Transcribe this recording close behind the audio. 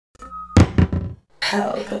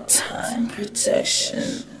Pelpa Time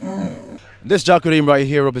Protection. This Jacqueline right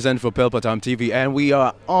here representing for Pelpa Time TV, and we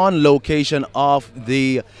are on location of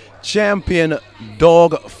the Champion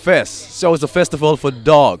Dog Fest. So it's a festival for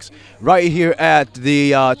dogs right here at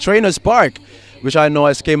the Trainers Park, which I know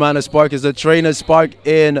as Caymanas Park is the Trainers Park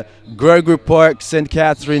in Gregory Park, St.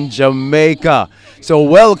 Catherine, Jamaica. So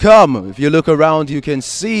welcome. If you look around, you can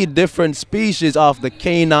see different species of the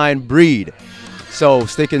canine breed. So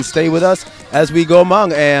stick and stay with us as we go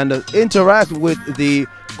among and interact with the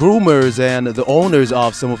groomers and the owners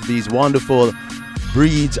of some of these wonderful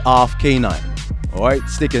breeds of canine. All right,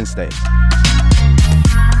 stick and stay.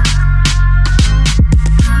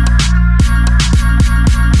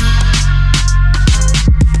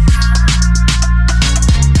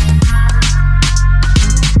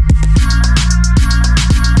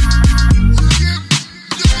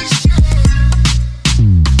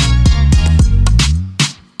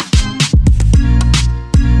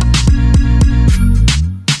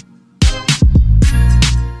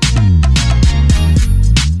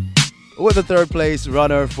 With the third place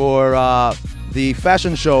runner for the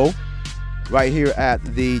fashion show right here at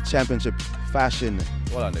the championship fashion.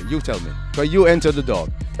 Hold on, you tell me, because you entered the dog.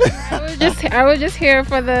 I was just here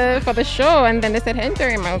for the show, and then they said enter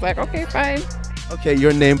him. I was like, okay, fine. Okay,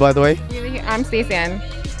 your name, by the way? I'm Stacey Ann.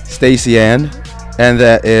 Stacey Ann, and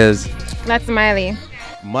that is? That's Miley.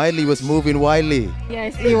 Miley was moving wildly.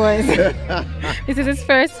 Yes, he was. This is his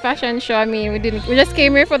first fashion show. I mean, we just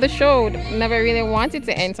came here for the show. Never really wanted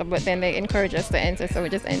to enter, but then they encouraged us to enter, so we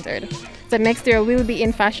just entered. So next year we'll be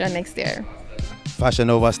in fashion next year.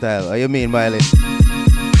 Fashion over style. What do you mean, Miley?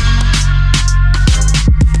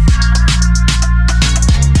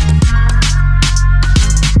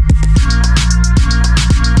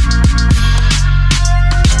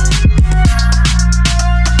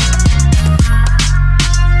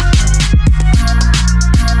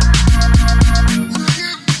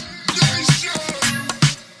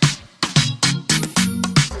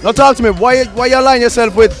 Now talk to me, why you align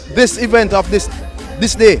yourself with this event of this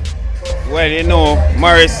day? Well, you know,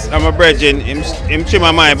 Morris, I'm a brethren, him trim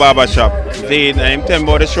my barber shop. And him tell me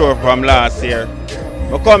about the show from last year.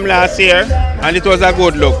 I come last year and it was a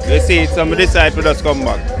good look. You see, some disciples just come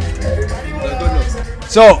back.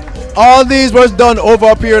 So, all these was done over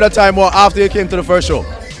a period of time or after you came to the first show?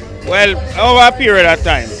 Well, over a period of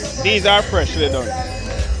time. These are freshly done.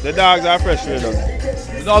 The dogs are freshly done.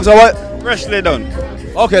 The dogs are what? Freshly done.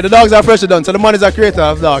 Okay, the dogs are freshly done, so the man is a creator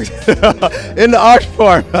of dogs in the art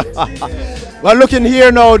form. Well, looking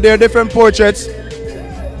here now, there are different portraits.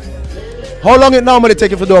 How long it normally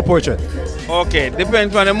take you to do a portrait? Okay,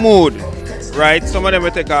 depends on the mood, right? Some of them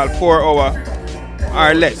will take all 4 hours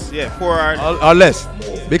or less. Yeah, 4 hours. Or less.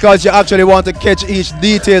 Because you actually want to catch each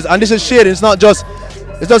details, and this is shading. It's not just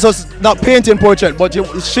not painting portrait, but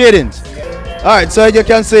it's shadings. All right, so you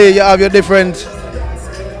can see you have your different.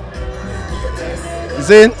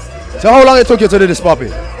 Zin, so how long it took you to do this puppy?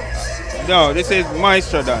 No, this is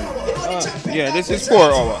Maestro done. Yeah, this is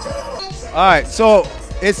 4 hours. Alright, so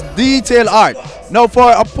it's detail art. Now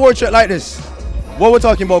for a portrait like this, what we're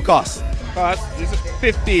talking about cost? Cost, this is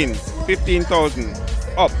 15,000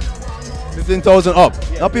 up. 15,000 up.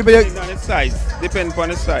 Yeah, now people depending on the size. Depends on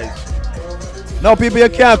the size. Now people you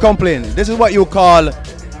can't complain. This is what you call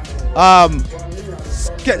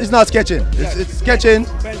it's not sketching. It's sketching.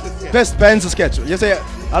 Best pencil sketch. You say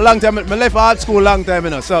a long time. I left art school long time,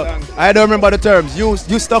 you know, so I don't remember the terms. You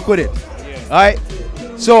stuck with it. Yeah. All right.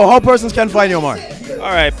 So how persons can find you, man?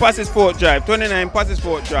 All right. Passport Drive, 29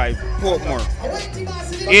 Passport Drive, Portmore.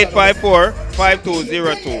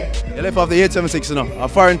 854-5202. You left off the 876, you know. A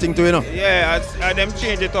foreign thing to you know. Yeah, I them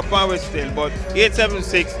change it up and we still, but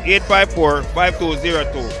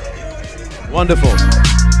 876-854-5202. Wonderful.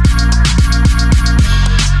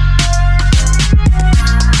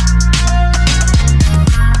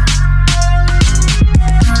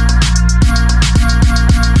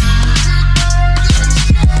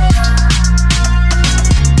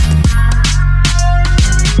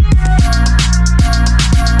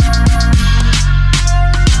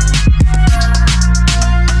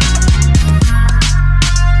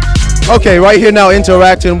 Okay, right here now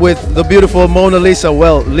interacting with the beautiful Mona Lisa.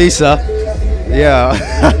 Well, Lisa, yeah,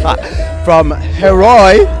 from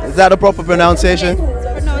Heroi. Is that a proper pronunciation? It's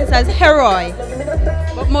pronounced as Heroi,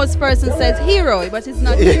 but most persons says Heroi, but it's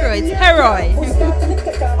not Heroi, it's Heroi.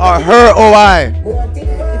 Or Her-O-I.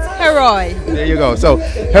 It's Heroi. There you go. So,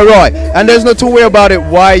 Heroi. And there's no two way about it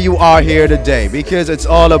why you are here today, because it's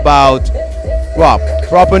all about, what,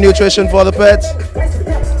 proper nutrition for the pets?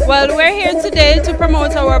 Well, we're here today to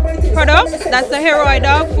promote our product. That's the Heroi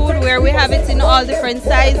dog food, where we have it in all different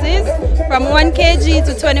sizes, from 1 kg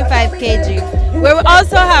to 25 kg. We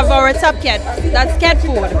also have our top cat. That's cat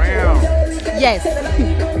food. Yes.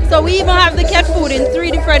 So we even have the cat food in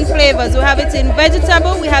 3 different flavors. We have it in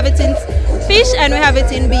vegetable, we have it in fish, and we have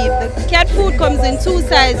it in beef. The cat food comes in 2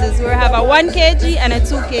 sizes. We have a 1 kg and a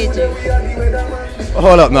 2 kg.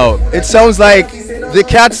 Hold up now. It sounds like the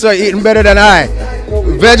cats are eating better than I.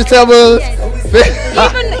 Vegetables. Yes.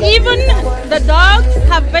 even the dogs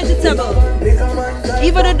have vegetable.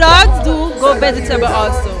 Even the dogs do go vegetable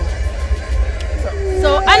also.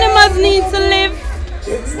 So animals need to live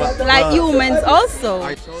like humans also.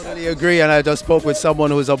 I totally agree, and I just spoke with someone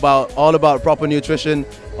who's all about proper nutrition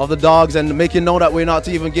of the dogs and making know that we're not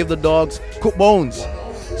to even give the dogs cooked bones.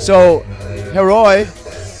 So Heroi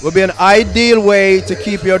would be an ideal way to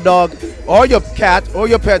keep your dog or your cat or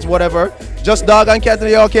your pets, whatever. Just dog and cat, are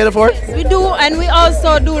you all catered for? We do, and we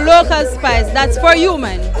also do local spice. That's for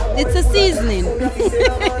human. It's a seasoning.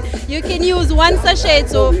 You can use 1 sachet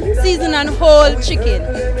to season a whole chicken.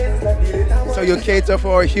 So you cater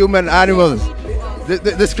for human animals,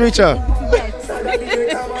 this creature? Yes.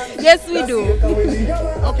 Yes, we do.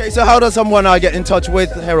 Okay, so how does someone get in touch with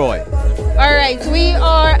Heroi? All right, we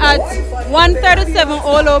are at 137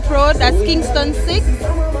 Olo Road, that's Kingston 6.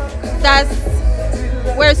 That's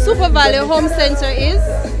where Super Valley Home Center is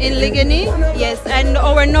in Ligani. Yes, and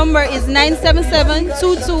our number is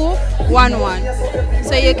 977-2211.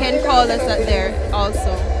 So you can call us at there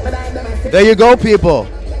also. There you go, people.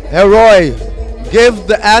 Heroi, give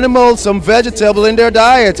the animals some vegetable in their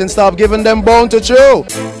diet and stop giving them bone to chew.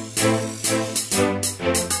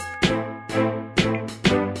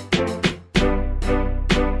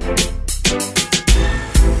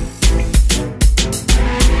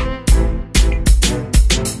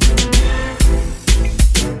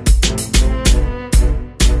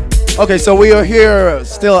 Okay, so we are here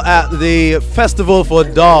still at the Festival for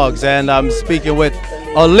Dogs, and I'm speaking with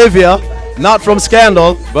Olivia, not from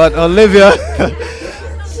Scandal, but Olivia.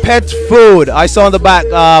 Pet food. I saw on the back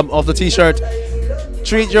of the t-shirt.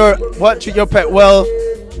 Treat your pet well.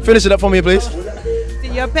 Finish it up for me, please.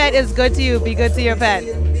 Your pet is good to you. Be good to your pet.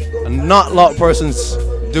 Not a lot of persons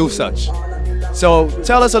do such. So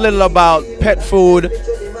tell us a little about pet food.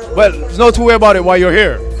 Well, there's no to worry about it while you're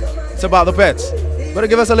here. It's about the pets. But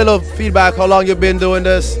give us a little feedback, how long you've been doing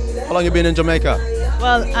this, how long you've been in Jamaica.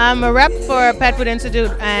 Well, I'm a rep for Pet Food Institute,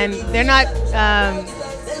 and they're not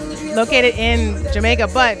located in Jamaica,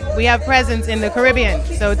 but we have presence in the Caribbean.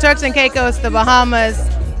 So Turks and Caicos, the Bahamas,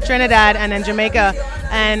 Trinidad, and then Jamaica.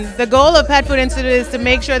 And the goal of Pet Food Institute is to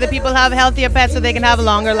make sure that people have healthier pets so they can have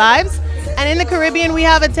longer lives. And in the Caribbean, we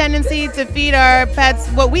have a tendency to feed our pets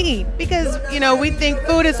what we eat because, you know, we think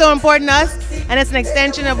food is so important to us and it's an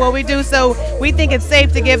extension of what we do. So we think it's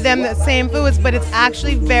safe to give them the same foods, but it's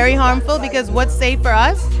actually very harmful because what's safe for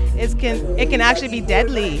us is it can actually be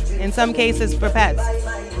deadly in some cases for pets.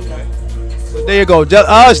 There you go.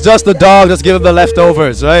 It's just the dog, just give them the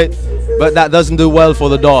leftovers, right? But that doesn't do well for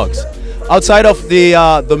the dogs. Outside of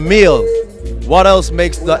the meal, what else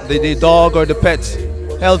makes the dog or the pets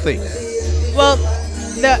healthy? Well,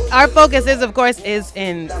 our focus is, of course, is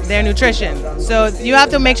in their nutrition. So you have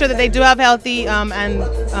to make sure that they do have healthy and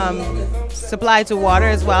supply to water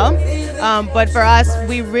as well. But for us,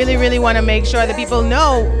 we really want to make sure that people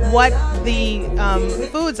know what the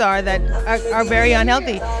foods are that are very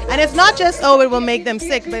unhealthy. And it's not just, oh, it will make them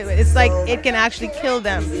sick, but it's like it can actually kill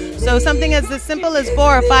them. So something as simple as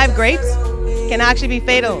 4 or 5 grapes can actually be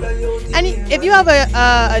fatal. And if you have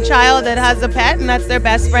a child that has a pet and that's their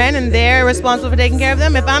best friend and they're responsible for taking care of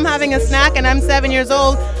them, if I'm having a snack and I'm 7 years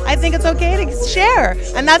old, I think it's okay to share.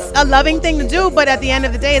 And that's a loving thing to do, but at the end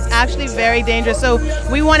of the day, it's actually very dangerous. So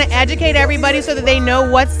we want to educate everybody so that they know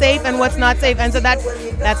what's safe and what's not safe. And so that's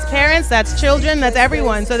parents, that's children, that's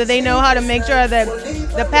everyone, so that they know how to make sure that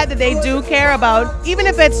the pet that they do care about, even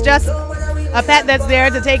if it's just a pet that's there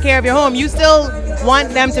to take care of your home, you still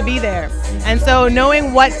want them to be there. And so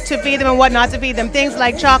knowing what to feed them and what not to feed them, things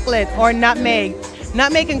like chocolate or nutmeg.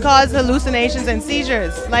 Nutmeg can cause hallucinations and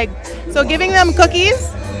seizures. So giving them cookies,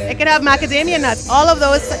 it could have macadamia nuts. All of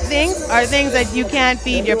those things are things that you can't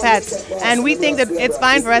feed your pets. And we think that it's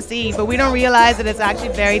fine for us to eat, but we don't realize that it's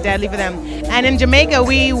actually very deadly for them. And in Jamaica,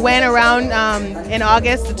 we went around in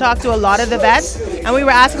August to talk to a lot of the vets, and we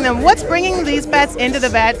were asking them, what's bringing these pets into the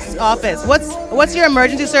vet's office? What's your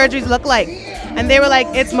emergency surgeries look like? And they were like,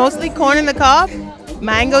 it's mostly corn in the cob,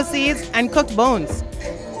 mango seeds, and cooked bones.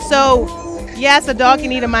 So yes, a dog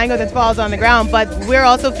can eat a mango that falls on the ground, but we're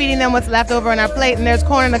also feeding them what's left over on our plate, and there's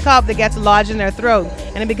corn in the cob that gets lodged in their throat,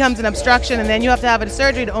 and it becomes an obstruction, and then you have to have a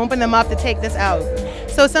surgery to open them up to take this out.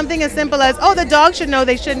 So something as simple as, oh, the dog should know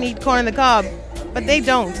they shouldn't eat corn in the cob, but they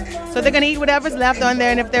don't. So they're going to eat whatever's left on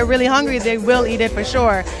there, and if they're really hungry, they will eat it for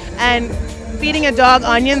sure. And feeding a dog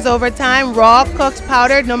onions over time, raw, cooked,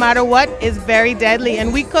 powdered, no matter what, is very deadly.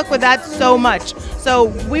 And we cook with that so much.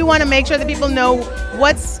 So we want to make sure that people know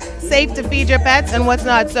what's safe to feed your pets and what's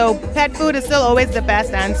not. So pet food is still always the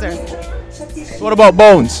best answer. So what about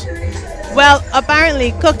bones? Well,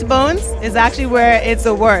 apparently cooked bones is actually where it's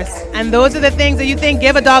the worst. And those are the things that you think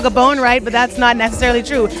give a dog a bone, right? But that's not necessarily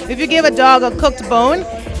true. If you give a dog a cooked bone,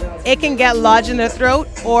 it can get lodged in their throat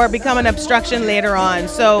or become an obstruction later on.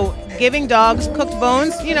 So giving dogs cooked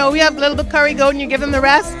bones, you know, we have a little bit of curry goat and you give them the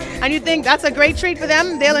rest and you think that's a great treat for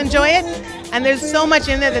them, they'll enjoy it. And there's so much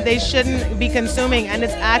in there that they shouldn't be consuming, and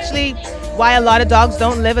it's actually why a lot of dogs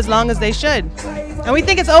don't live as long as they should. And we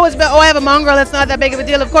think it's always been, oh, I have a mongrel, it's not that big of a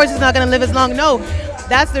deal, of course it's not going to live as long. No,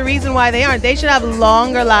 that's the reason why they aren't. They should have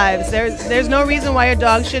longer lives. There's no reason why your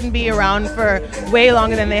dog shouldn't be around for way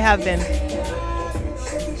longer than they have been.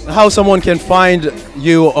 How someone can find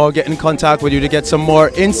you or get in contact with you to get some more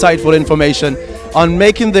insightful information on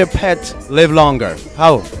making their pet live longer.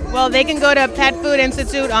 How? Well, they can go to Pet Food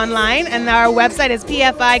Institute online, and our website is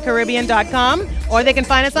pficaribbean.com, or they can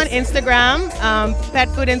find us on Instagram, Pet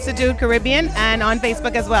Food Institute Caribbean, and on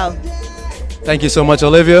Facebook as well. Thank you so much,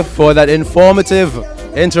 Olivia, for that informative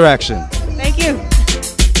interaction. Thank you.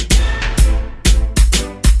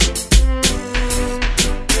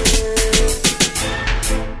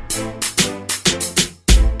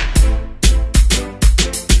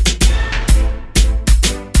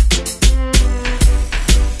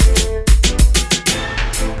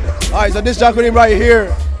 Alright, so this Jacqueline right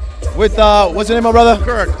here with, what's your name, my brother?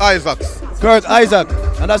 Kurt Isaacs. Kurt Isaac.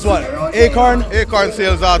 And that's what? Acorn? Acorn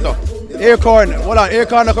Sales Auto. Acorn. Hold on,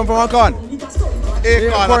 Acorn that come from Acorn?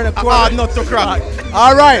 Acorn, a hard nut to crack.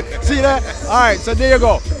 Alright, see that? Alright, so there you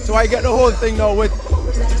go. So I get the whole thing now with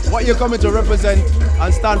what you're coming to represent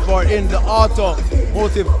and stand for in the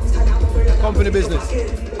automotive company business.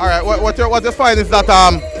 Alright, what you find is that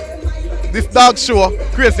this dog show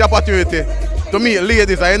creates the opportunity to meet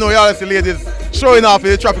ladies. I know you always see ladies showing off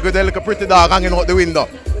in the traffic with their little pretty dog hanging out the window.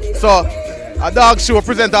 So a dog show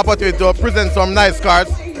presents the opportunity to present some nice cars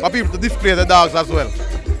for people to display the dogs as well.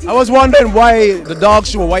 I was wondering why the dog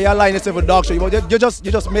show, why you align yourself with dog show. You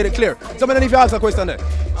just made it clear. So many if you ask a question there.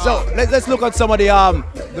 So let's look at some of the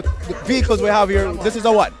vehicles we have here. This is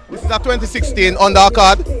a what? This is a 2016 Honda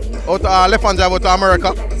Accord, left-hand drive out to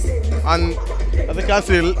America. And as you can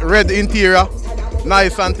see, red interior,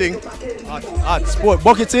 nice and thing. Hot sport.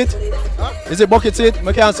 Bucket seat? Huh? Is it bucket seat?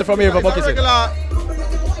 I can't see from here for bucket seat. Regular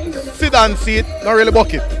sedan seat, not really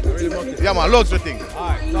bucket. Not really bucket. Yeah man, luxury thing.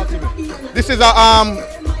 Alright, talk to me. This is a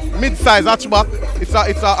mid-size hatchback. It's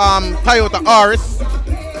a Toyota Auris.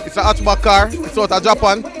 It's a hatchback car. It's out of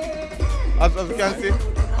Japan, as you can see.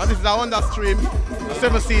 And this is a Honda Stream, a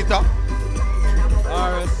 7-seater.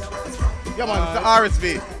 Auris. Yeah man, it's the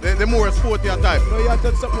RSV, the more sportier type. No, you have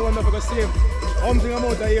to something when I see him.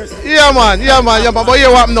 Yeah man. But here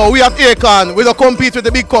what now? We have Acorn. We don't compete with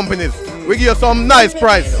the big companies. We give you some nice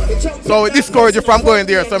price. So we discourage you from going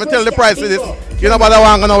there. So I'm tell the price of this. You know about the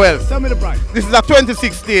one gonna well. Tell me the price. This is a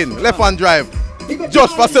 2016 left-hand drive.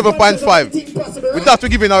 Just for 7.5. With that we're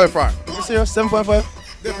giving away for. You serious? 7.5?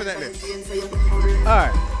 Definitely.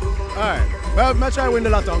 Alright. Well, let's try to win the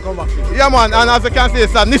lotto and come back to you. Yeah man, and as you can see,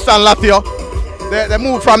 it's a Nissan Latio. They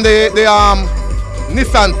moved from the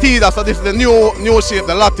Nissan Tida, so this is the new shape,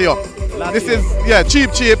 the Latio. This is, yeah, cheap.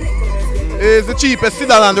 It's the cheapest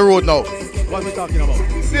sedan on the road now. What are we talking about?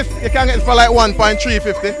 This, you can get it for like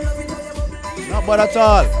 1.350. Not bad at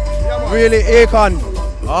all. Yeah, really, Acorn.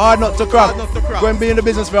 Hard not to crack. Going to be in the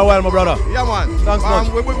business for a while, my brother. Yeah, man. Thanks much.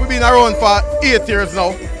 We've been around for 8 years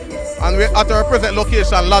now. And we're at our present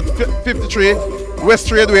location, lot 53, West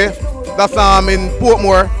Tradeway. That's in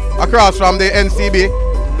Portmore, across from the NCB.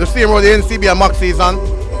 The same road the NCB and Max is on.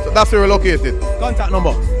 So that's where we're located. Contact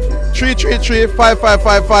number?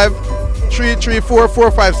 333-5555,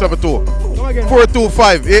 334-4572,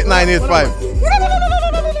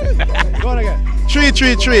 425-8985. Go on again.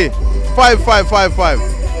 333-5555.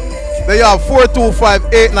 Then you have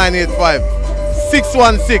 425-8985,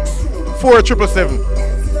 616-4777.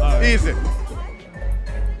 Right. Easy.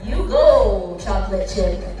 You go, chocolate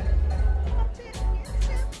chip.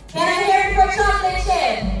 Can I hear it for chocolate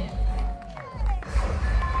chip?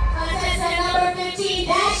 Contestant number 15,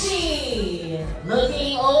 Dashy.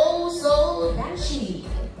 Looking oh so dashy.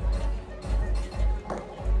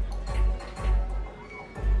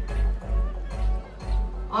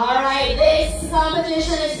 Alright, this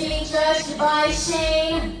competition is being judged by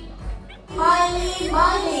Shane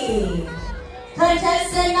Miley.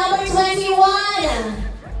 Contestant number 21.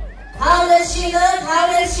 How does she look? How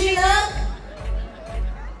does she look?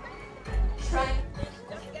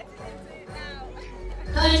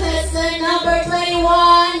 Contestant number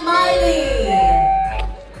 21, Miley.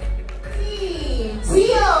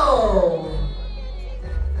 Tio.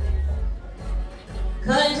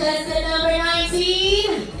 Contestant number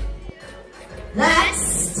 19.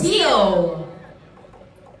 That's Tio.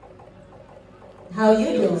 How you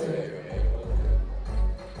doing?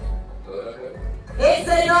 It's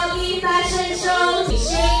a doggy fashion show.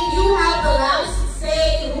 Shane, you have the last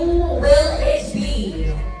say. Who will it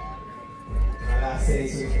be? My last say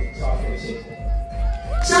is chocolate chip.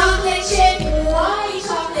 Chocolate chip? Why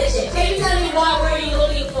chocolate chip? Can you tell me what were you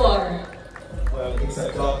looking for? Well, it's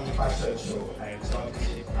a doggy fashion show. And chocolate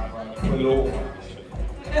chip, I'm gonna pull over.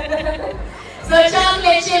 So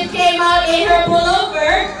chocolate chip came out in her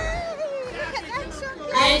pullover.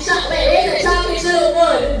 And wait, the chocolate look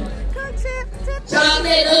good.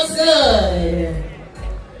 Chocolate looks good.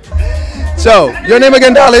 So, your name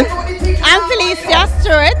again, darling? I'm Felicia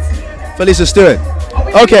Stewart. Felicia Stewart.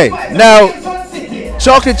 Okay, now,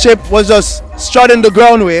 chocolate chip was just strutting the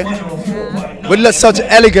ground way with such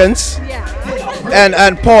elegance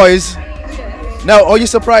and poise. Now, are you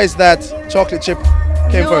surprised that chocolate chip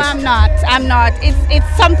came No, first? I'm not. I'm not.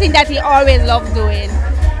 It's something that he always loved doing.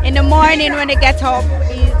 In the morning when he gets up,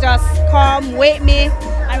 he just come, wake me,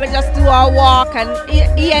 and we just do our walk, and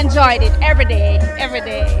he enjoyed it every day, every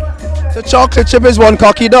day. So chocolate chip is one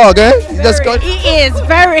cocky dog, eh? He is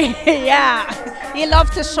very, yeah. He loves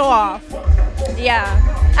to show off, yeah.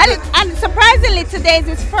 And surprisingly, today is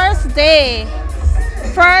his first day,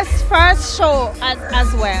 first show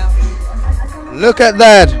as well. Look at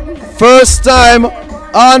that. First time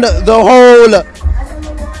on the whole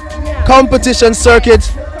competition circuit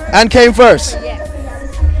and came first. Yes.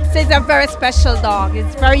 So he's a very special dog.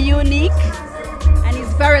 He's very unique and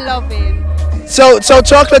he's very loving. So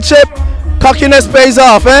chocolate chip, cockiness pays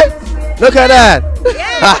off, eh? Look at that.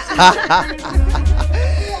 Yeah.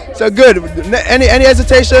 So good. Any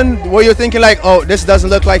hesitation? Were you thinking like, oh, this doesn't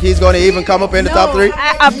look like he's going to even come up in the top three?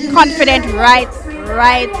 I'm confident right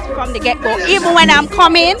from the get-go. Even when I'm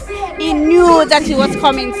coming, he knew that he was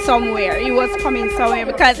coming somewhere. He was coming somewhere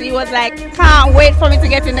because he was like, can't wait for me to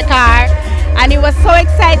get in the car. And he was so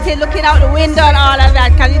excited looking out the window and all of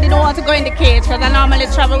that because he didn't want to go in the cage because I normally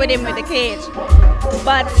travel with him with the cage.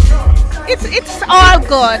 But it's all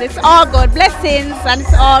good. It's all good. Blessings and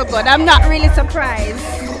it's all good. I'm not really surprised.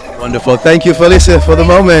 Wonderful. Thank you, Felicia, for the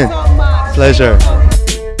moment. Thank you so much. Pleasure.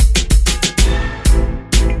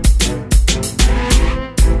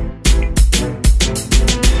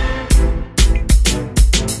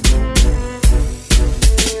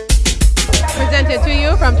 Presented to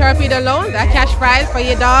you from Torpedo Loan, a cash prize for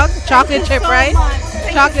your dog, chocolate chip, right?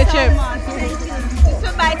 Chocolate chip. This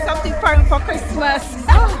will buy something for him for Christmas.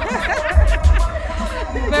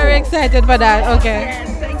 Very excited for that. Okay.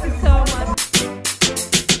 Yes, thank you so much.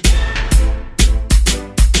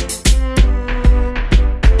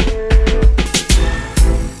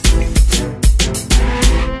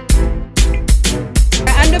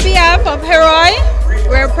 On behalf of Heroi,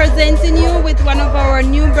 we're presenting you with one of our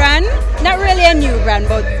new brand. Not really a new brand,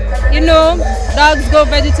 but you know, dogs go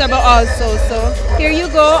vegetable also. So here you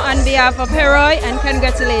go on behalf of Heroi and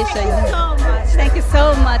congratulations. Thank you so much. Thank you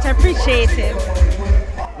so much. I appreciate it.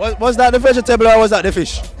 Was that the vegetable or was that the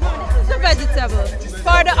fish? This is a vegetable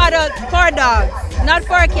for the adult, for dogs, not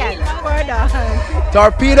for cats, for dogs.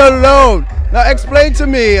 Torpedo Loan. Now explain to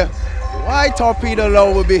me why Torpedo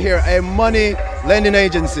Loan will be here, a money lending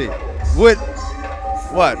agency with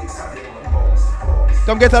what?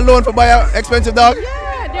 Come get a loan for buy an expensive dog?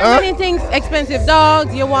 Yeah, there are many things. Expensive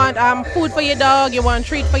dogs. You want food for your dog. You want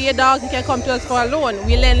treat for your dog. You can come to us for a loan.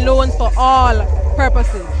 We lend loans for all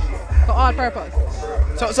purposes. For all purpose.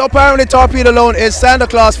 So apparently Torpedo Loan is Santa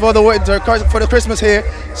Claus for the winter, for the Christmas here.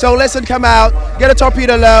 So listen, come out, get a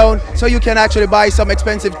Torpedo Loan so you can actually buy some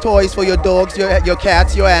expensive toys for your dogs, your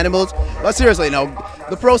cats, your animals. But seriously, now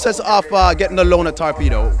the process of getting a loan at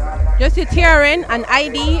Torpedo. Just your TRN, an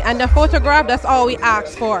ID, and a photograph. That's all we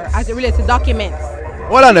ask for as it relates to documents.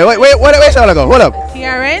 Hold on there. Wait a second ago. Hold up.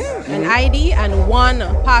 TRN, an ID, and one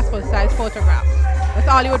passport size photograph. That's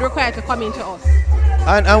all you would require to come into us.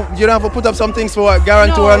 And you don't have to put up some things for a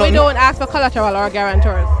guarantor or No, nothing? we don't ask for collateral or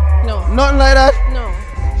guarantors. No. Nothing like that? No.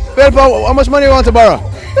 Pelpa, how much money you want to borrow?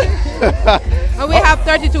 And we have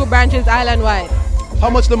 32 branches island-wide. How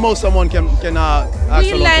much the most someone can ask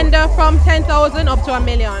We lend from 10,000 up to $1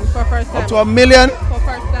 million for first timers. Up to $1 million? For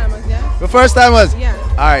first timers, yeah. For first timers? Yeah.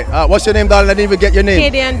 All right. What's your name, darling? I didn't even get your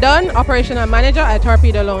name. Cadian Dunn, operational manager at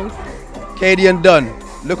Torpedo Loans. Cadian Dunn.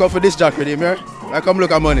 Look out for this jacket, here. I come look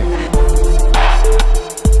at money.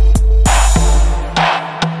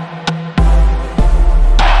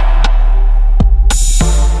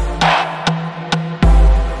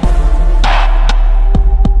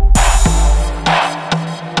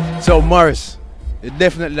 So Morris,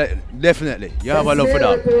 definitely, you have a love for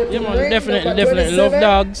dogs. Yeah man, definitely love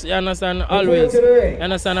dogs, you understand, always. You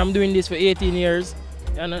understand, I'm doing this for 18 years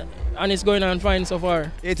and it's going on fine so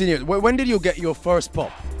far. 18 years. When did you get your first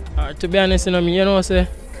pup? To be honest,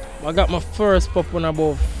 I got my first pup when I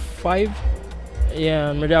was about 5.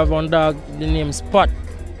 Yeah, and I have one dog, the name Spot.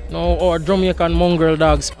 No, or Jamaican mongrel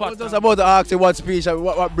dog, Spot. I was just about to ask you what species,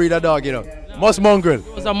 what breed of dog, you know. Most mongrel.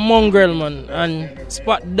 It was a mongrel, man, and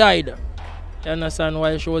Spot died. You understand,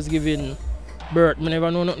 while she was giving birth. I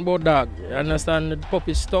never know nothing about dog. You understand, the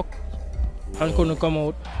puppy stuck and couldn't come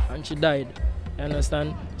out, and she died. You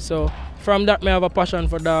understand? So from that, I have a passion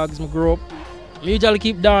for dogs. I grew up. I usually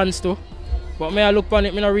keep dance too, but I look upon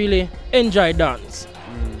it, I don't really enjoy dance.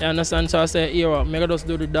 You understand? So I say, here, I just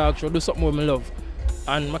do the dog show, do something with my love.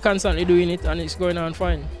 And I'm constantly doing it, and it's going on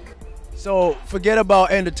fine. So forget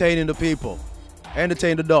about entertaining the people.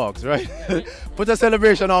 Entertain the dogs, right? Put a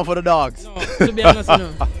celebration on for the dogs. No, to be honest,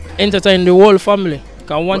 entertain the whole family.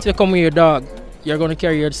 Because once you come with your dog, you're going to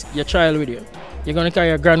carry your child with you. You're going to carry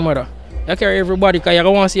your grandmother. You carry everybody because you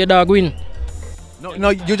don't want to see your dog win. No,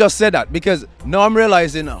 you just said that because now I'm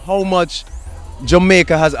realizing how much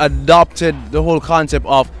Jamaica has adopted the whole concept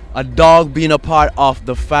of a dog being a part of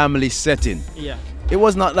the family setting. Yeah. It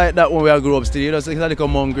was not like that when we all grew up still. You know, it's like a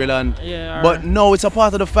mongrel and yeah, but no, it's a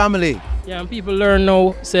part of the family. Yeah, and people learn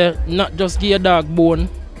now, say not just give a dog bone.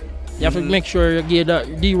 You have to make sure you give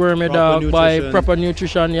deworm your dog by proper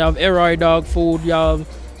nutrition. You have air dog food, you have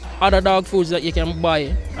other dog foods that you can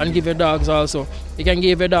buy and give your dogs also. You can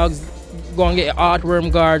give your dogs, go and get heartworm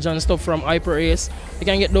guards and stuff from Hyper Ace. You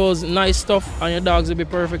can get those nice stuff and your dogs will be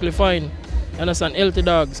perfectly fine. You understand? Healthy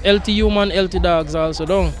dogs. Healthy human, healthy dogs also,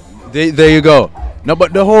 don't. There you go. No,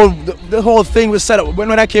 but the whole thing was set up.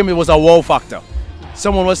 When I came, it was a wow factor.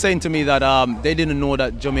 Someone was saying to me that they didn't know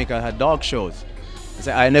that Jamaica had dog shows. I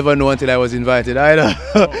said, I never knew until I was invited either.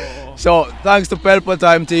 So thanks to Pelpa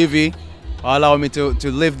Time TV, allow me to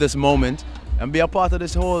live this moment and be a part of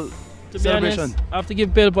this whole celebration. Honest, I have to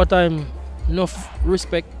give Pelpa Time enough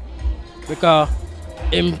respect because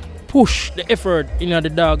him push the effort in the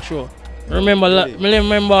dog show.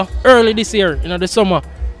 Remember early this year, in the summer,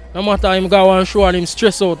 no matter him go on show and him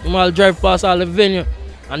stress out, him all drive past all the venue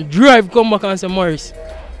and drive come back and say, Morris,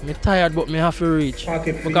 I'm tired but me have to reach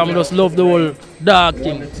because I just love the whole dog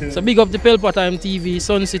thing. So big up to Pelpa Time TV,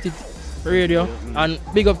 Sun City Radio, and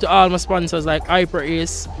big up to all my sponsors like Hyper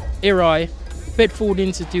Ace, Eroy, Pet Food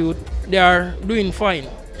Institute. They are doing fine.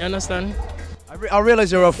 You understand? I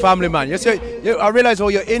realize you're a family man. I realize how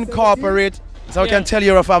you incorporate, so I can tell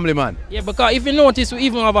you're a family man. Yeah, because if you notice, we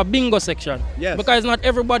even have a bingo section. Yes. Because not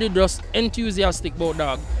everybody just enthusiastic about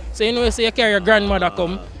dog. So you know, you say you carry your grandmother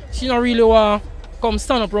come, she don't really want to come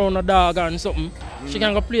stand up around a dog and something. She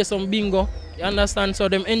can go play some bingo. You understand? So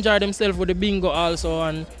them enjoy themselves with the bingo also.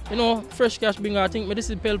 And you know, fresh cash bingo, I think this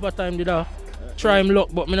is Pelpa Time did I try him luck,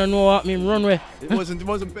 but I don't know what me run away. It wasn't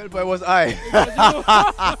Pelpa, it was I.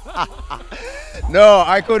 No,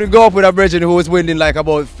 I couldn't go up with a brethren who was winning like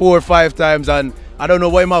about 4 or 5 times, and I don't know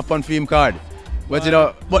why I'm up on film card. But you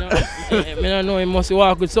know, I don't know, he must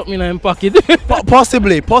walk with something in his pocket.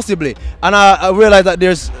 Possibly. And I realize that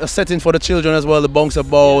there's a setting for the children as well, the bouncer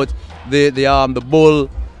boat, the bull,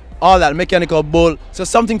 all that, mechanical bull. So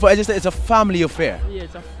something for, it's a family affair. Yeah,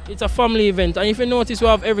 it's a family event. And if you notice, we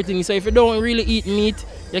have everything. So if you don't really eat meat,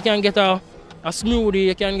 you can get a smoothie,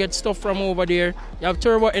 you can get stuff from over there. You have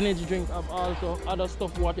turbo energy drink, have also other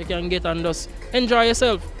stuff what you can get and just enjoy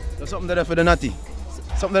yourself. There's something there for the natty.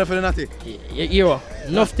 Something there for the natty. Yeah,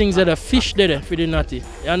 enough things there, fish there for the natty.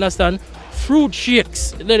 You understand? Fruit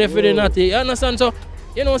shakes there for the natty. You understand? So,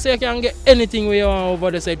 you know, so you can get anything we want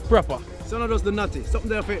over the side proper. So not just the natty, something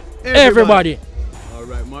there for everybody. All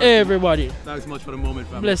right, Mark. Everybody. Thanks much for the moment,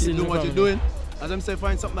 family. Blessings. Keep doing what you're doing. As I'm saying,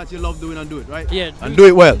 find something that you love doing and do it, right? Yeah. And do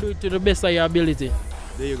it well. Do it to the best of your ability.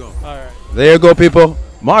 There you go. All right. There you go, people.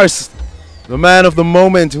 Mars, the man of the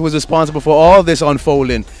moment who is responsible for all this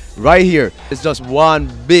unfolding right here. It's just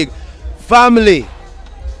one big family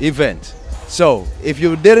event. So if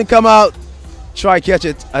you didn't come out, try catch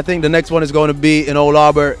it. I think the next one is going to be in Old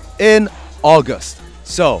Harbour in August.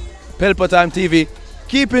 So Pelpa Time TV,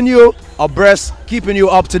 keeping you abreast, keeping you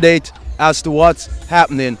up to date as to what's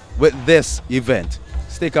happening with this event.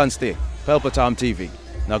 Stick on stick. Pelpa Tom TV.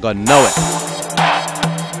 Now gonna know it.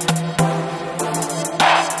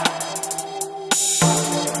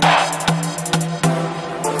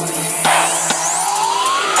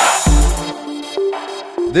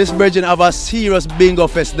 This bridging have a serious bingo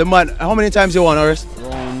fest. The man, how many times you won, Horace?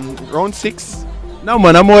 Round 6. No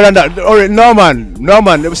man, I'm more than that. No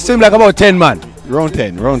man. It seemed like about 10 man. Round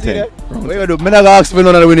 10. What you do? I'm not gonna ask for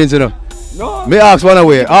none of the winnings, you know. No. Me ask one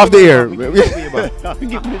away, off the air.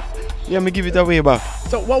 Yeah, me give it away back.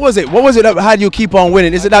 So what was it? What was it that had you keep on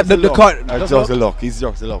winning? Is it that the card? It's just the luck. It's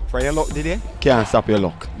just the luck. For your luck, did you? Can't stop your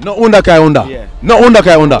luck. No unda kai unda. Yeah. No unda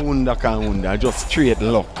kai unda. Unda kai unda. Just straight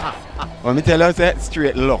luck. Let me tell you, say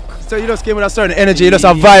straight luck. So you just came with a certain energy, you just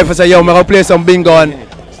have vibe and say, yo, I'm gonna play some bingo and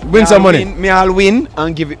win some money. I'll win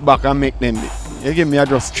and give it back and make them. You give me a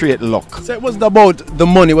just straight luck. So it wasn't about the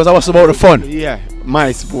money, it was about the fun. Yeah,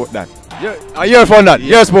 my sport that. You're fun that?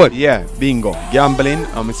 Yeah. Your sport? Yeah, bingo. Gambling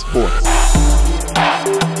and my sport.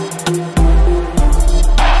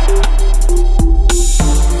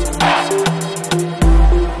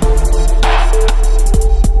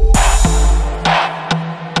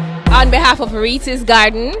 On behalf of Reese's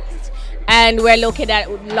Garden, and we're located at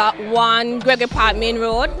Lot 1 Gregory Park Main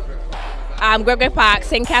Road, Gregory Park,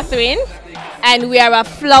 St. Catherine, and we are a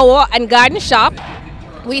flower and garden shop.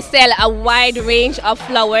 We sell a wide range of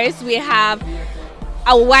flowers. We have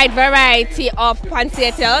a wide variety of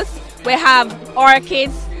poinsettias. We have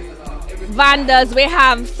orchids, vandas, we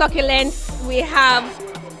have succulents, we have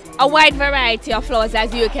a wide variety of flowers,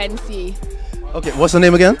 as you can see. Okay, what's the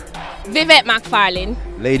name again? Vivette McFarlane.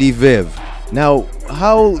 Lady Viv. Now,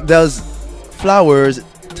 how does flowers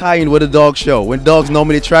tie in with a dog show when dogs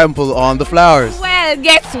normally trample on the flowers? Well,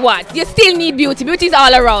 guess what? You still need beauty. Beauty is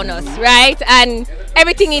all around us, right? And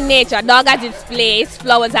everything in nature, dog has its place,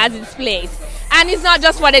 flowers has its place. And it's not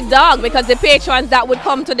just for the dog, because the patrons that would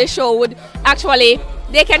come to the show would actually,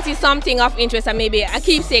 they can see something of interest and maybe a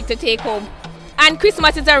keepsake to take home. And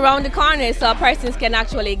Christmas is around the corner, so persons can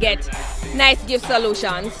actually get nice gift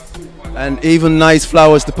solutions. And even nice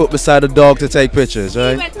flowers to put beside a dog to take pictures,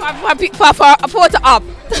 right? Even for a photo op.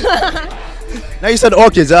 Now you said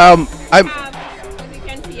orchids. As you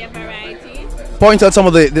can see, a variety. Point out some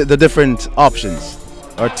of the different options.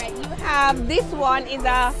 Right, you have, this one is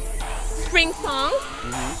a spring song.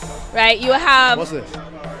 Right, you have... What's this?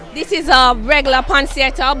 This is a regular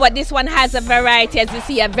poinsettia, but this one has a variety, as you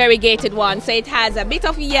see, a variegated one. So it has a bit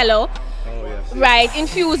of yellow, right,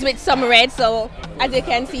 infused with some red. So as you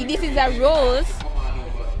can see, this is a rose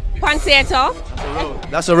poinsettia.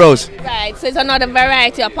 That's a rose. Right, so it's another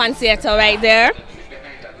variety of poinsettia right there.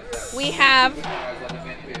 We have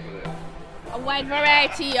a wide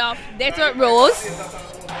variety of desert rose,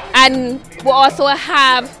 and we also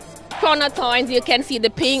have crown of thorns. You can see the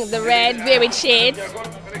pink, the red, varied shades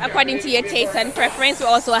according to your taste and preference. We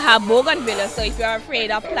also have bougainvillea, so if you're afraid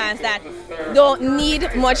of plants that don't need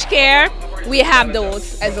much care, we have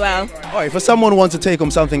those as well. All right, for someone who wants to take home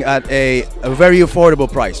something at a very affordable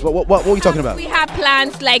price, what are we talking about? We have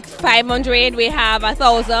plants like 500, we have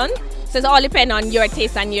 1,000, so it all depends on your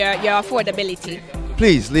taste and your affordability.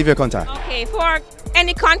 Please leave your contact. Okay, for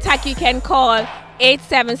any contact you can call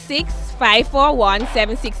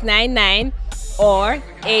 876-541-7699 or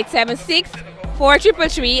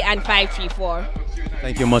 876-4333 and 534.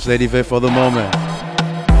 Thank you much, Lady Viv, for the moment.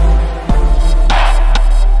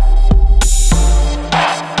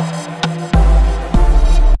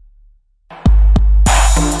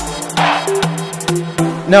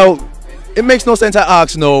 Now, it makes no sense to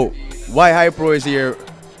ask why High Pro is here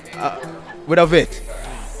with a vet.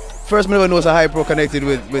 First, I never knows a High Pro connected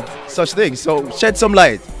with such things. So shed some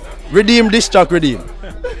light. Redeem this jock, redeem.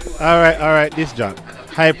 All right, this jock.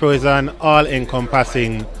 High Pro is an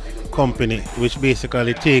all-encompassing company which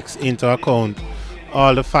basically takes into account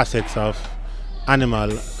all the facets of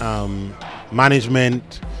animal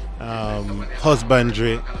management,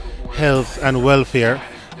 husbandry, health and welfare,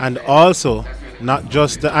 and also not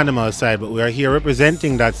just the animal side, but we are here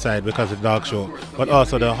representing that side because of the dog show, but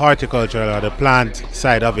also the horticultural or the plant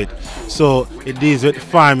side of it. So it deals with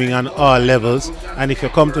farming on all levels, and if you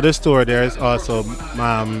come to the store, there is also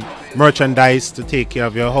merchandise to take care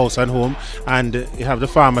of your house and home, and you have the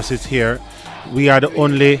pharmacist here. We are the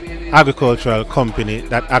only agricultural company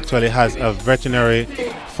that actually has a veterinary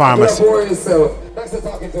pharmacy.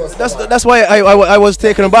 That's why I was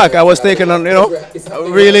taken aback. I was taken on,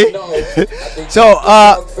 really. So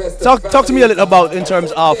talk to me a little about in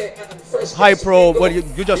terms of high pro, well,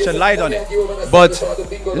 you just shed light on it. But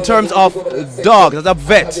in terms of dogs, as a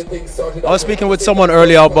vet, I was speaking with someone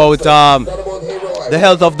earlier about the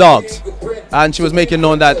health of dogs, and she was making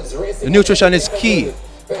known that the nutrition is key.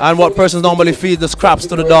 And what persons normally feed the scraps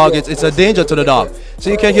to the dog, it's a danger to the dog. So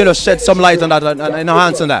you can, shed some light on that and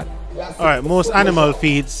enhance on that. All right, most animal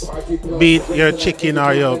feeds, be it your chicken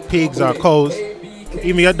or your pigs or cows,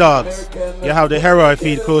 even your dogs, you have the Heroi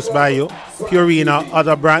feed close by you, Purina,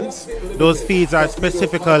 other brands. Those feeds are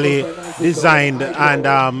specifically designed and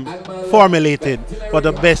formulated for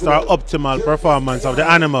the best or optimal performance of the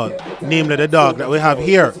animal, namely the dog that we have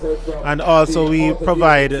here. And also we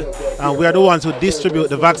provide, we are the ones who distribute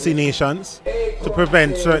the vaccinations to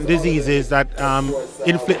prevent certain diseases that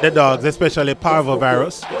inflict the dogs, especially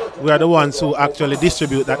parvovirus. We are the ones who actually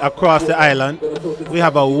distribute that across the island. We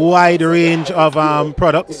have a wide range of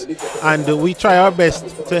products, and we try our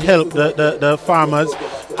best to help the farmers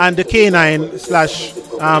and the canine slash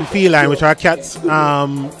feline, which are cats,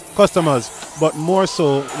 customers. But more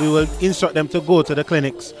so, we will instruct them to go to the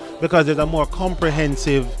clinics because there's a more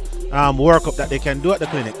comprehensive workup that they can do at the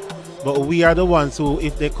clinic. But we are the ones who,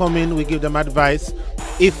 if they come in, we give them advice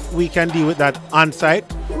if we can deal with that on site.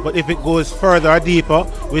 But if it goes further or deeper,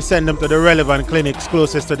 we send them to the relevant clinics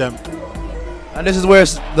closest to them. And this is where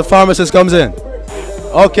the pharmacist comes in.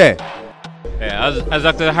 Okay. Yeah, as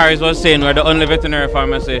Dr. Harris was saying, we're the only veterinary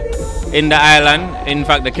pharmacy in the island, in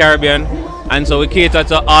fact the Caribbean. And so we cater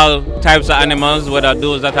to all types of animals, whether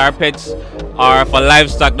those that are pets or for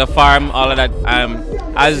livestock, the farm, all of that.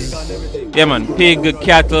 Pig,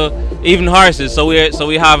 cattle, even horses. So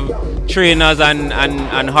we have trainers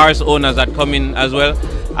and horse owners that come in as well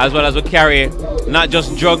as we carry not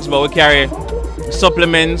just drugs, but we carry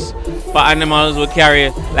supplements for animals. We carry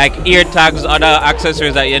like ear tags, other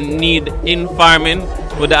accessories that you need in farming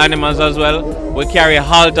with the animals as well. We carry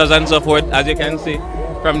halters and so forth, as you can see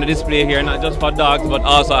from the display here, not just for dogs but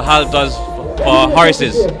also halters for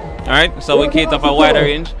horses. All right, so we cater for a wider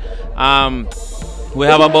range. We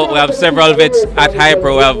have several vets at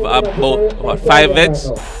Hypro. We have about 5 vets.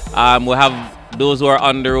 We have those who are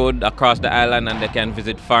on the road across the island and they can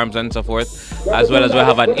visit farms and so forth, as well as we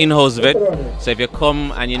have an in-house vet. So if you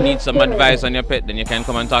come and you need some advice on your pet, then you can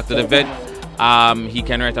come and talk to the vet. He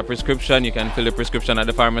can write a prescription. You can fill the prescription at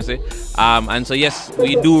the pharmacy. And so yes,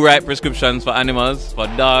 we do write prescriptions for animals, for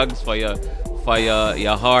dogs, for your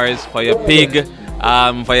horse, for your pig,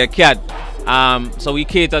 for your cat. So we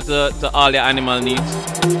cater to all your animal needs.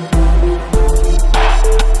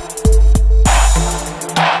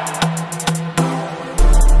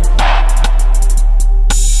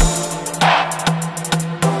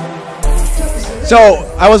 So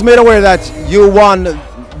I was made aware that you won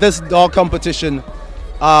this dog competition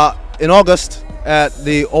in August at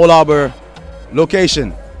the Old Harbour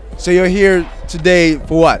location. So you're here today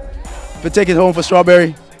for what? To take it home for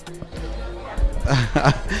strawberry?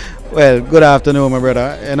 Well, good afternoon, my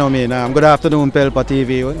brother. You know me now. Good afternoon, Pelpa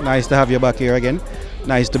TV. Nice to have you back here again.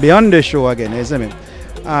 Nice to be on the show again, isn't it?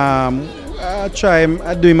 I'm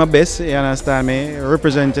doing my best, you understand me,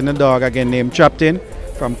 representing the dog again named Captain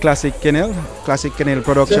from Classic Kennel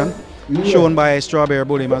Production, shown by Strawberry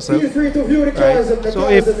Bully myself. Right. So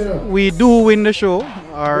if we do win the show,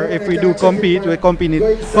 or if we do compete, we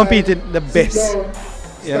compete the best.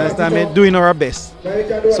 You understand me? Doing our best.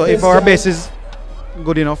 So if our best is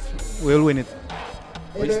good enough, we'll win it.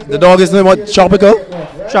 The dog is named what? Tropical?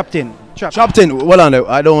 Captain. Captain. Well,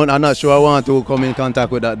 I'm not sure I want to come in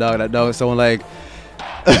contact with that dog. That dog sounds like.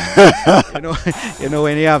 you know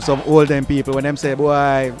when you have some older people, when them say,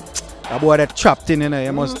 boy, that trapped in,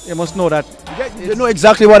 you must know that. You know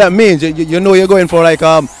exactly what that means. You know you're going for like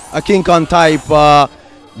a King Kong type,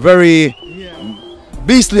 very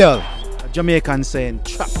bestial. A Jamaican saying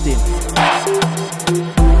trapped in.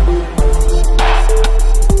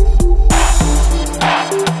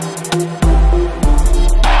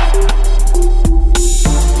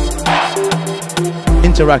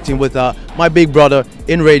 Interacting with my big brother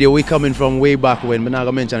in radio. We coming from way back when. I'm not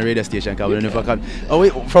gonna mention a radio station from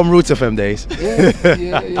Roots FM days.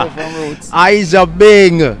 Yeah, from Roots. Eyes are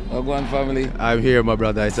big. Wagwan family. I'm here, my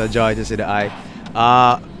brother. It's a joy to see the eye.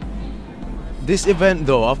 This event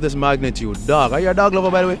though, of this magnitude, dog. Are you a dog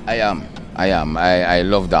lover, by the way? I am. I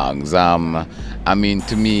love dogs. I mean,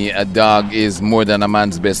 to me, a dog is more than a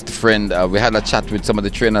man's best friend. We had a chat with some of the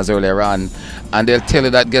trainers earlier on, and they'll tell you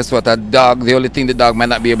that, guess what, a dog, the only thing the dog might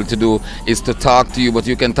not be able to do is to talk to you, but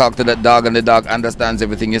you can talk to that dog and the dog understands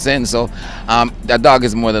everything you're saying. So a dog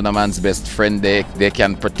is more than a man's best friend. They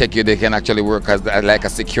can protect you. They can actually work as like a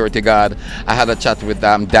security guard. I had a chat with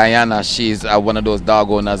Diana. She's one of those dog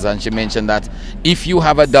owners, and she mentioned that if you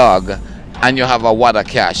have a dog and you have a wad of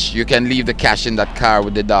cash, you can leave the cash in that car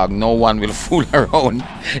with the dog. No one will fool around.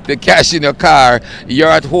 The cash in your car, you're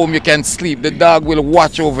at home, you can sleep. The dog will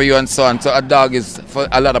watch over you and so on. So a dog is, for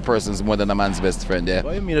a lot of persons, more than a man's best friend. Yeah.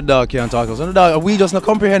 What do you mean the dog can't talk to us? The dog, we just not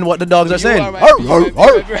comprehend what the dogs are saying.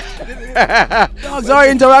 Dogs are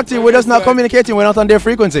interacting, we're just not communicating, we're not on their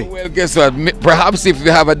frequency. Well, guess what? Perhaps if we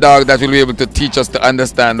have a dog that will be able to teach us to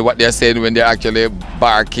understand what they're saying when they're actually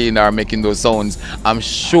barking or making those sounds, I'm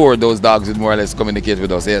sure those dogs would more or less communicate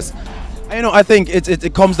with us, yes. You know, I think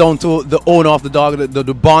it comes down to the owner of the dog,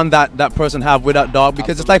 the bond that person have with that dog,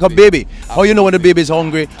 because Absolutely. It's like a baby. Absolutely. How you know when the baby is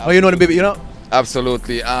hungry, Absolutely. How you know the baby, you know?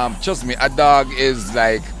 Absolutely. Trust me, a dog is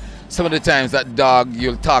like, some of the times that dog,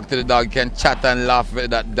 you'll talk to the dog, you can chat and laugh with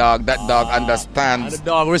that dog understands. And the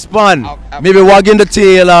dog respond. Maybe wagging the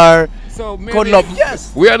tail or so cuddle up.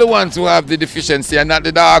 Yes. We are the ones who have the deficiency and not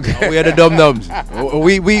the dog. We are the dum-dums.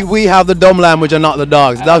 we have the dumb language and not the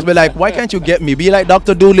dogs. The dogs be like, why can't you get me? Be like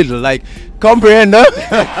Dr. Doolittle, like, comprehend, huh?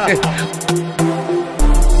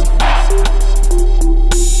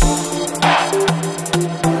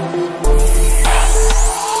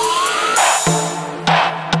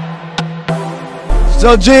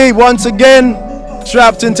 So G, once again,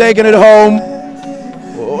 Trapton taking it home.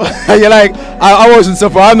 You're like, I wasn't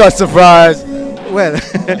surprised, I'm not surprised. Well,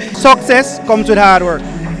 success comes with hard work.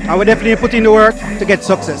 And we definitely put in the work to get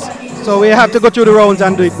success. So we have to go through the rounds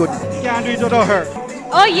and do it good. You can't do it without her.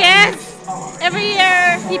 Oh yes, every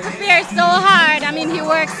year he prepares so hard. I mean, he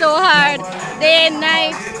works so hard, day and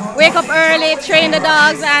night, wake up early, train the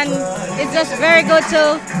dogs, and it's just very good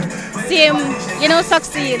to see him, you know,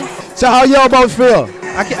 succeed. So how you about feel?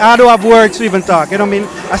 I don't have words to even talk, you know what I mean?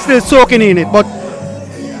 I'm still soaking in it, but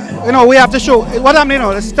you know, we have to show, what I mean, you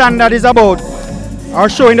know, the standard is about, or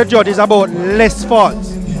showing the judge is about less faults.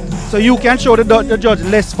 So you can show the judge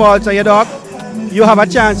less faults of your dog, you have a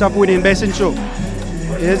chance of winning best in show.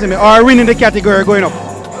 You see me? Or winning the category going up.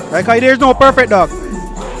 Like, there's no perfect dog.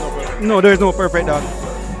 No, there's no perfect dog.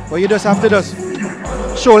 But you just have to just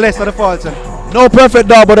show less of the faults. No perfect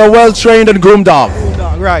dog, but a well-trained and groomed dog.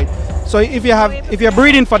 Right. So if you're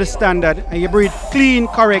breeding for the standard and you breed clean,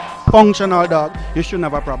 correct, functional dog, you shouldn't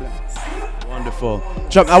have a problem. Wonderful.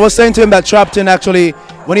 I was saying to him that Trapton actually,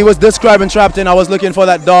 when he was describing Trapton, I was looking for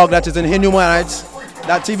that dog that is in Caymanas,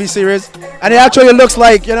 that TV series, and it actually looks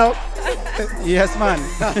like, you know. Yes, man.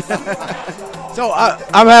 So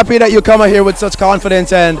I'm happy that you come here with such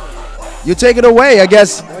confidence and you take it away, I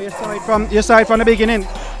guess. Well, you saw it from the beginning.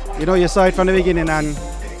 You know, you saw it from the beginning, and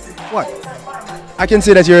what? I can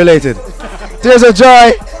see that you're related. Tears of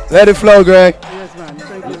joy. Let it flow, Greg. Yes, man.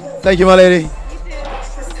 Thank you. Thank you, my lady.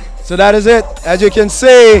 So that is it. As you can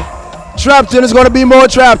see, Trapton is going to be more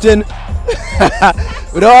Trapton.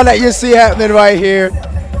 With all that you see happening right here.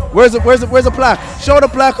 Where's the plaque? Show the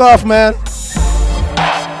plaque off, man.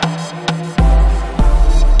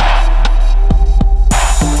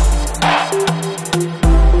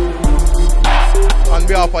 On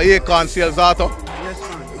behalf of Acorn Sales Auto,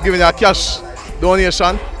 giving a cash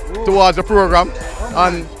donation towards the program,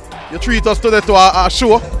 and you treat us today to a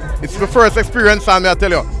show. It's the first experience, and I tell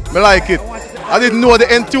you, I like it. I didn't know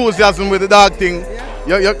the enthusiasm with the dog thing.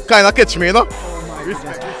 You kind of catch me, you know?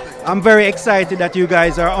 I'm very excited that you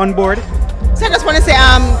guys are on board. So I just want to say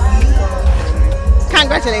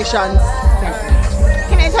congratulations.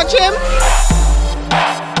 Can I touch him?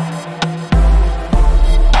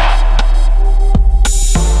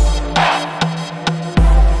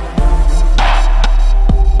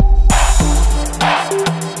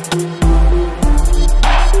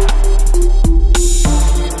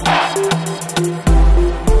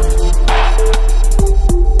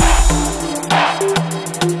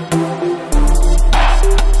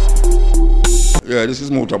 Yeah, this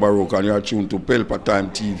is Mota Baroque and you are tuned to Pelpa Time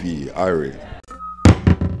TV, Irie.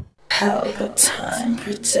 Pelpa Time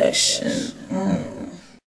Protection.